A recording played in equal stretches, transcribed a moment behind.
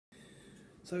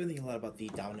So I've been thinking a lot about the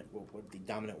dominant, what the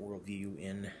dominant worldview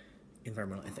in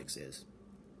environmental ethics is.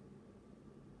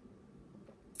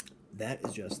 That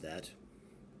is just that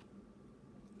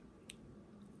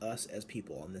us as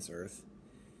people on this earth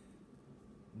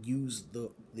use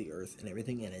the earth and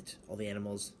everything in it, all the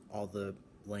animals, all the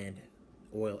land,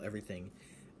 oil, everything,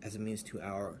 as a means to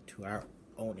our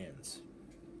own ends.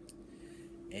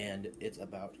 And it's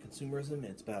about consumerism.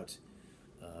 It's about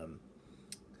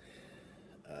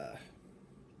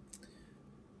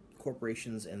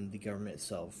corporations and the government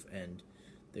itself, and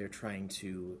they're trying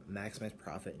to maximize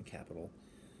profit and capital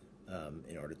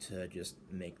in order to just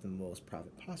make the most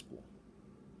profit possible.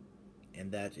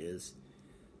 And that is,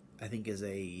 I think, is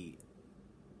a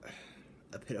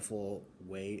pitiful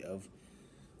way of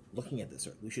looking at this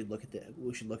earth. We should look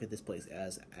at this place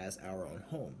as our own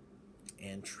home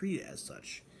and treat it as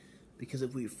such. Because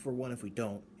if we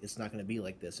don't, it's not going to be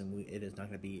like this, and it is not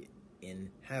going to be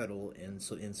inhabitable in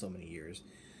so many years.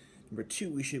 Number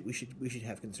two, we should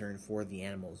have concern for the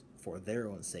animals for their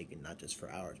own sake and not just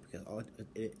for ours, because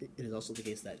it is also the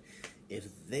case that if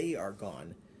they are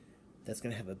gone, that's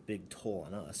going to have a big toll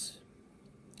on us.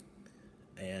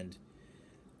 And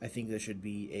I think there should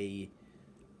be a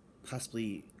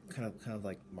possibly kind of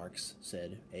like Marx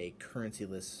said, a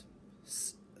currencyless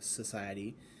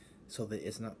society, so that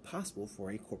it's not possible for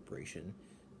a corporation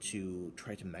to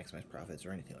try to maximize profits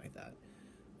or anything like that.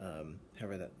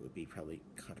 However, that would be probably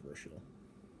controversial.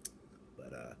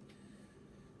 But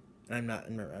I'm not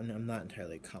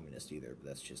entirely a communist either. But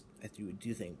that's just, I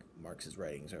do think Marx's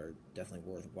writings are definitely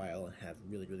worthwhile and have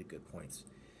really good points.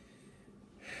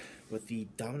 But the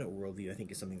dominant worldview, I think,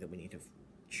 is something that we need to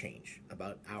change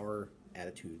about our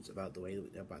attitudes, about the way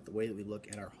that we look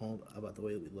at our home, about the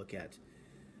way that we look at,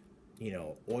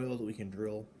 oil that we can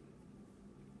drill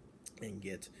and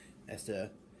get, as to,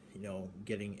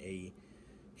 getting a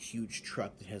huge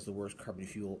truck that has the worst carbon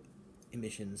fuel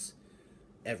emissions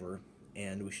ever,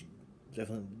 and we should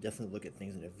definitely look at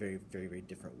things in a very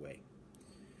different way.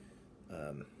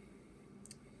 And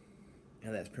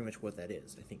that's pretty much what that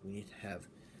is. I think we need to have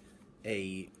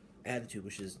a attitude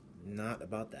which is not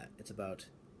about that. It's about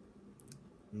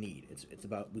need. It's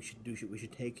about we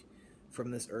should take from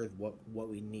this earth what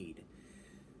we need.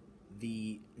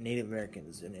 The Native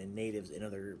Americans and natives in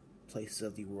other places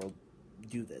of the world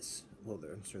do this. Well,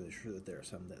 I'm sure that there are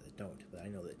some that don't, but I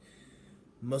know that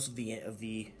most of the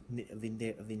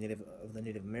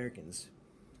Native Americans,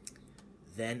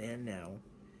 then and now,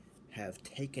 have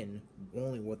taken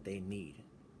only what they need,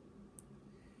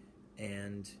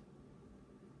 and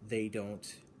they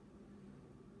don't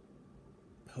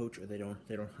poach, or they don't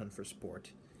hunt for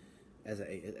sport. As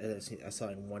I saw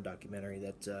in one documentary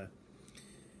that I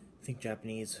think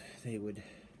Japanese, they would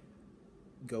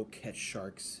go catch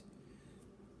sharks,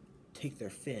 take their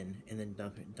fin, and then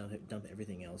dump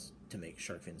everything else to make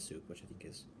shark fin soup, which I think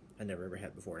is, I never ever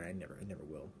had before, and I never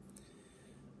will.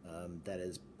 That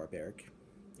is barbaric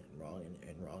and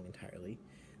wrong entirely.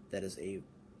 That is a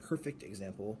perfect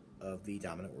example of the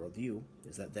dominant worldview,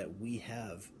 is that we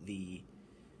have the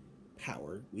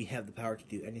power. We have the power to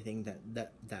do anything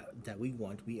that we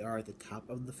want. We are at the top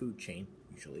of the food chain,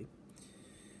 usually.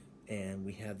 And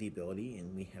we have the ability,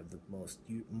 and we have the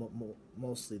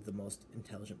mostly the most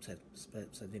intelligent,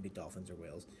 besides maybe dolphins or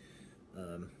whales,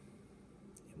 and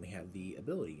we have the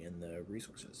ability and the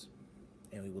resources,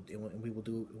 and we will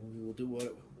do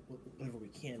whatever we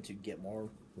can to get more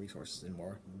resources and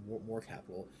more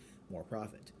capital, more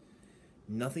profit.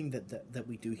 Nothing that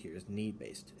we do here is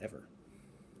need-based, ever.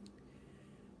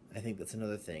 I think that's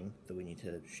another thing that we need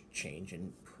to change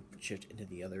and shift into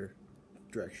the other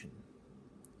direction,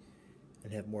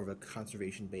 and have more of a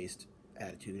conservation-based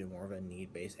attitude and more of a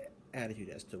need-based attitude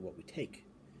as to what we take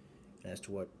and as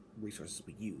to what resources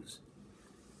we use,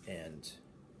 and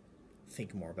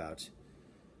think more about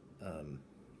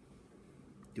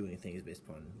doing things based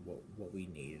upon what we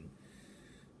need, and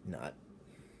not,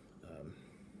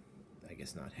 I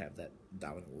guess, not have that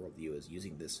dominant worldview as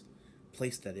using this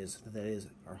place that is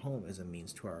our home as a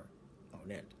means to our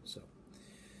own end. So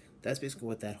that's basically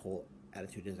what that whole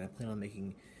attitude is. And I plan on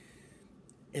making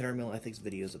environmental ethics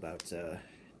videos about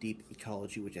deep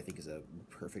ecology, which I think is a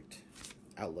perfect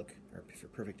outlook, or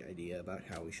perfect idea about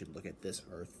how we should look at this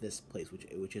earth, this place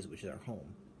which is our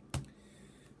home.